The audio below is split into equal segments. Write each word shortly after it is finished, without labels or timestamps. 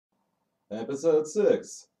Episode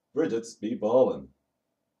 6, Brigid's be ballin'.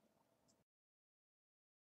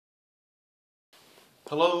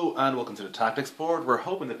 Hello and welcome to the Tactics board. We're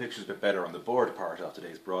hoping the picture's a bit better on the board part of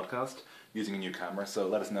today's broadcast using a new camera, so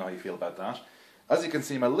let us know how you feel about that. As you can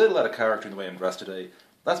see, I'm a little out of character in the way I'm dressed today.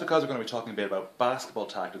 That's because we're going to be talking a bit about basketball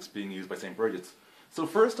tactics being used by St Brigid's. So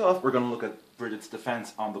first off, we're going to look at Brigid's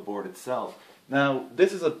defence on the board itself. Now,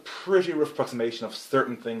 this is a pretty rough approximation of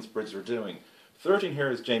certain things Brigid's are doing. 13 here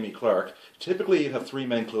is Jamie Clark. Typically you'd have 3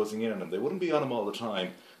 men closing in on him. They wouldn't be on him all the time.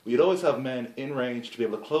 But you'd always have men in range to be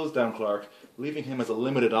able to close down Clark, leaving him as a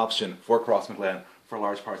limited option for Crossmaglen for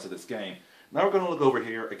large parts of this game. Now we're going to look over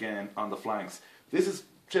here again on the flanks. This is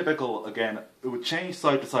typical, again, it would change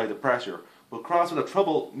side to side the pressure, but Cross would have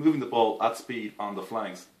trouble moving the ball at speed on the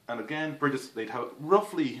flanks. And again, Brigid's, they'd have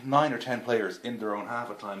roughly 9 or 10 players in their own half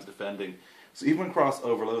at times defending. So even when Cross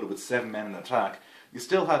overloaded with 7 men in attack, you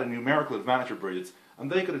still had a numerical advantage for Brigid's, and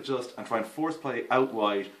they could adjust and try and force play out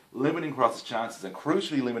wide, limiting Cross's chances and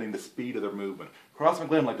crucially limiting the speed of their movement.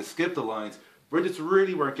 Crossmaglen like to skip the lines. Brigid's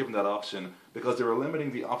really weren't given that option because they were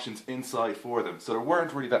limiting the options inside for them, so there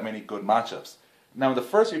weren't really that many good matchups. Now in the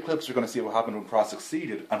first few clips you're going to see what happened when Cross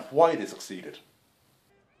succeeded and why they succeeded.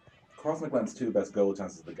 Crossmaglen's 2 best goal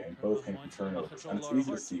chances of the game both came from turnovers, and it's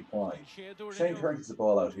easy to see why. Shane Kern gets the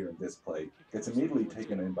ball out here in this play, gets immediately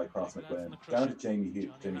taken in by Crossmaglen, down to Jamie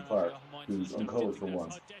Clark, who's uncovered for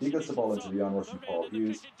once. He gets the ball into the on-rushing Paul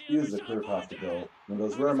Hughes, uses a clear pass to goal, and in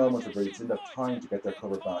those rare moments where Brigid's didn't have time to get their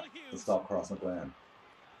cover back to stop Crossmaglen.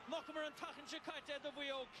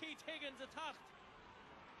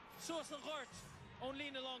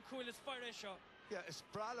 Yeah, it's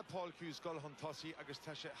Brala Paul Hughes goal on Tossi, agus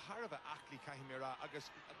Tasha Harava Akli Kahimira, agus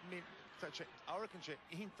Tasha Arakanche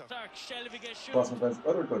Inta. Crossmaglen's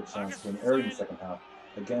other good chance came early in the second half,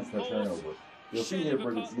 again from a turnover. You'll see here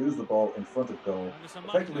Brigid's lose the ball in front of goal,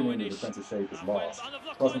 effectively meaning the defensive shape is lost.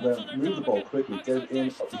 Crossmaglen moved the ball quickly, get it in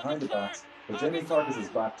up behind the backs, but Jamie Clark is his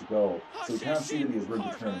back to goal, so he can't see that he has room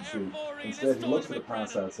to turn and shoot. Instead, he looks for the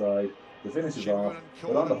pass outside. The finish is off,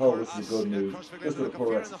 but on the whole this is a good move, just with a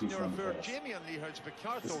poor execution on the pass.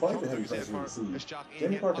 Despite the heavy pressure he received,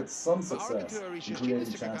 Jamie Clark had some success in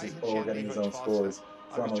creating chances or getting his own scores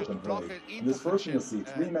from open play. In this first one you'll see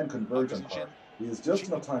 3 men converge on Clark. He has just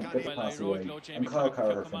enough time to get the pass away, and Kyle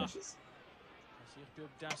Carter finishes.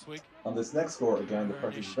 On this next score, again, the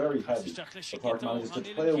pressure is very heavy, but Clark manages to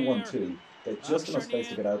play a 1-2, get just enough space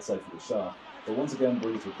to get outside for the shot, but once again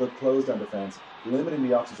Brigid's with good close-down defence, limiting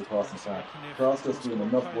the options across the attack. Cross just doing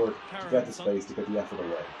enough work to get the space to get the effort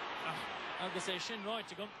away.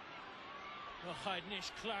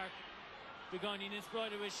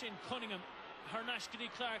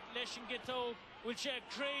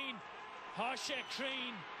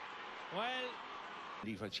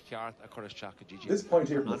 This point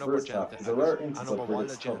here from the first half is a rare instance of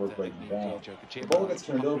Brigid's cover breaking down. The ball gets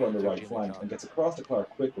turned over on the right flank and gets across to Clark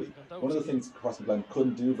quickly, one of the things Crossmaglen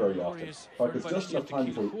couldn't do very often. Clark has just enough time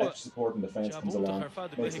before extra support in defence comes along,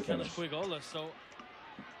 makes the finish.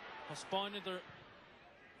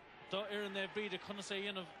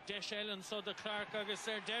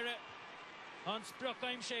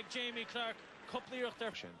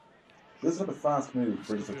 This is not a fast move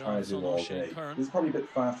Brigid's are trying to do all day. This is probably a bit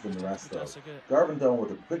faster than the rest though. Garvin Dolan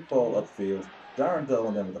with a quick ball upfield, Darren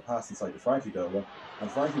Dolan then with a pass inside to Frankie Dolan,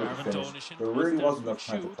 and Frankie with the finish. There really wasn't enough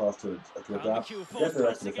time for Cross to adapt, to get their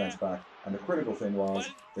extra defence back, and the critical thing was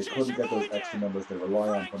they couldn't get those extra numbers they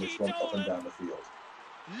rely on when they swung up and down the field.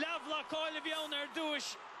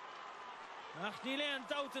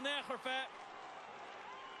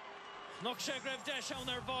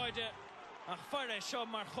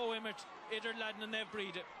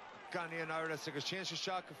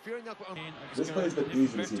 This play is a bit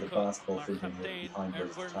easy to see the basketball thinking here behind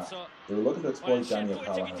Brigid's attack. They were looking to exploit Daniel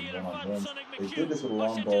Callahan one-on-one. They did this with a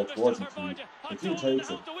long ball towards McHugh. McHugh takes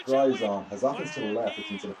it, drives on, has offense to the left, which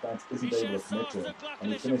means the defence isn't able to commit to him,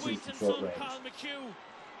 and he finishes from short range.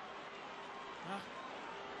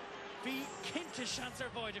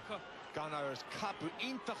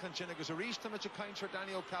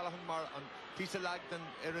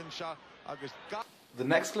 The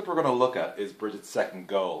next clip we're going to look at is Brigid's second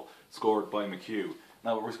goal, scored by McHugh.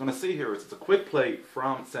 Now what we're going to see here is it's a quick play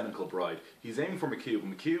from St Brigid. He's aiming for McHugh, but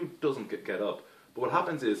McHugh doesn't get up. But what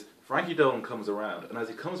happens is Frankie Dolan comes around, and as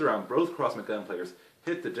he comes around, both Crossmaglen players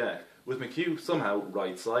hit the deck, with McHugh somehow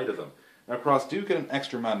right side of them. Now Cross do get an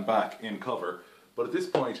extra man back in cover, but at this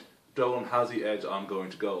point Dolan has the edge on going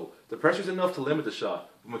to goal. The pressure's enough to limit the shot,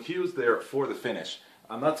 but McHugh's there for the finish,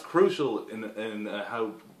 and that's crucial in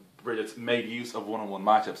how Brigid's made use of one-on-one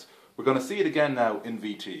matchups. We're going to see it again now in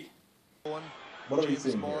VT. What are we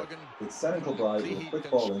seeing here? It's St Brigid with a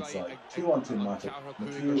quick ball inside, 2-on-2 matchup,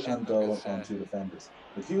 McHugh and Dolan on two defenders.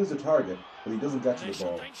 McHugh is the target, but he doesn't get to the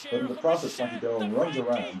ball. But in the process, Frankie Dolan runs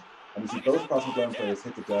around, and we see both Crossmaglen players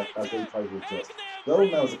hit the deck as they try to adjust.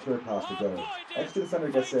 Dolan now has a clear pass to goal. Extra defender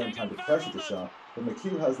gets there in time to pressure the shot, but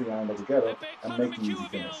McHugh has the angle to get up and make the easy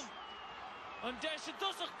finish.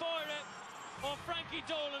 Og Frankie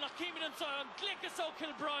Dolan har kommet inn så han klikker så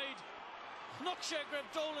Kilbride. Nok skjer grep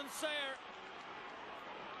Dolan seier.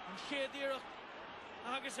 Han skjer der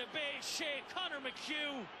Agus a bay shea Conor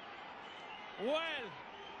McHugh. Well,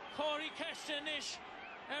 Corey Kestanish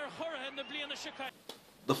Hurrihan the Bliana Chicago.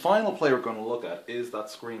 The final play we're going to look at is that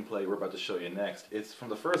screenplay we're about to show you next. It's from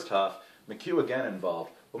the first half, McHugh again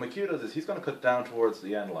involved. What McHugh does is he's going to cut down towards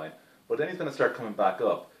the end line, but then he's going to start coming back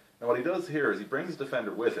up. And what he does here is he brings his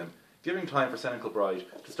defender with him, giving time for St Brigid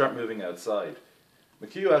to start moving outside.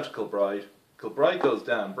 McHugh out to Kilbride. Kilbride goes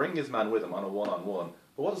down, bringing his man with him on a one-on-one.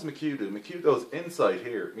 But what does McHugh do? McHugh goes inside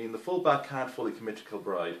here, meaning the fullback can't fully commit to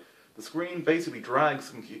Kilbride. The screen basically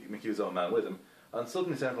drags McHugh's own man with him, and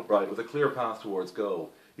suddenly St Brigid with a clear path towards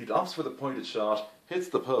goal. He opts for the pointed shot, hits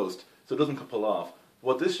the post, so it doesn't pull off.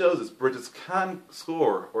 What this shows is Bridges can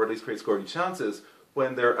score, or at least create scoring chances,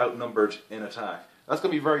 when they're outnumbered in attack. That's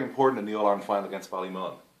going to be very important in the All-Ireland final against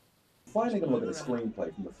Ballymun. Finally going to look at the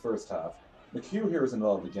screenplay from the first half. McHugh here is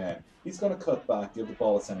involved again. He's going to cut back, give the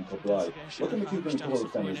ball to St Brigid. Look at McHugh bring four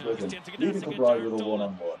defenders with him, leaving Brigid with a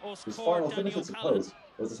one-on-one. His final finish at the post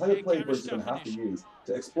was the type of play Bridges is going to have to use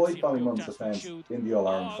to exploit Ballymun's defence in the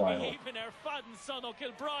All-Ireland final.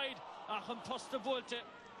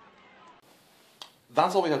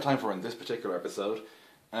 That's all we have time for in this particular episode.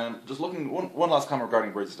 Just looking, one last comment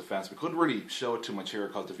regarding Bridges' defence. We couldn't really show it too much here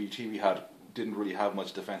because the VT we had didn't really have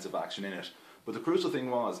much defensive action in it. But the crucial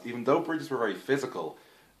thing was, even though Bridges were very physical,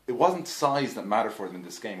 it wasn't size that mattered for them in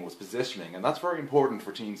this game, it was positioning. And that's very important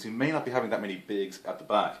for teams who may not be having that many bigs at the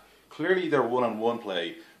back. Clearly their one-on-one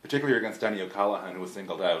play, particularly against Danny O'Callaghan, who was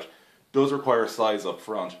singled out, does require size up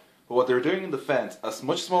front. But what they're doing in defence, a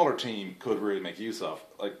much smaller team could really make use of.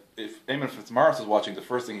 Like, if Eamon Fitzmaurice was watching, the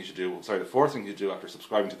fourth thing he should do after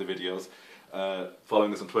subscribing to the videos,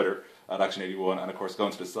 following us on Twitter, at Action81, and of course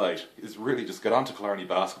going to the site, is really just get onto Killarney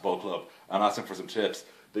Basketball Club and ask them for some tips,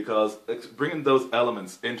 because bringing those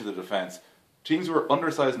elements into the defence, teams who are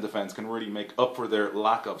undersized in defence can really make up for their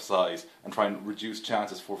lack of size and try and reduce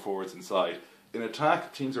chances for forwards inside. In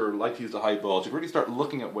attack, teams who are like to use the high ball should really start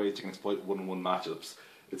looking at ways you can exploit one-on-one matchups.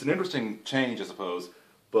 It's an interesting change, I suppose,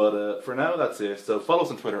 but for now that's it. So follow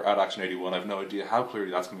us on Twitter at Action81. I have no idea how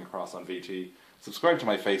clearly that's coming across on VT. Subscribe to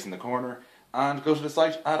my face in the corner, and go to the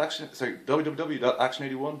site at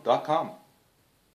www.action81.com.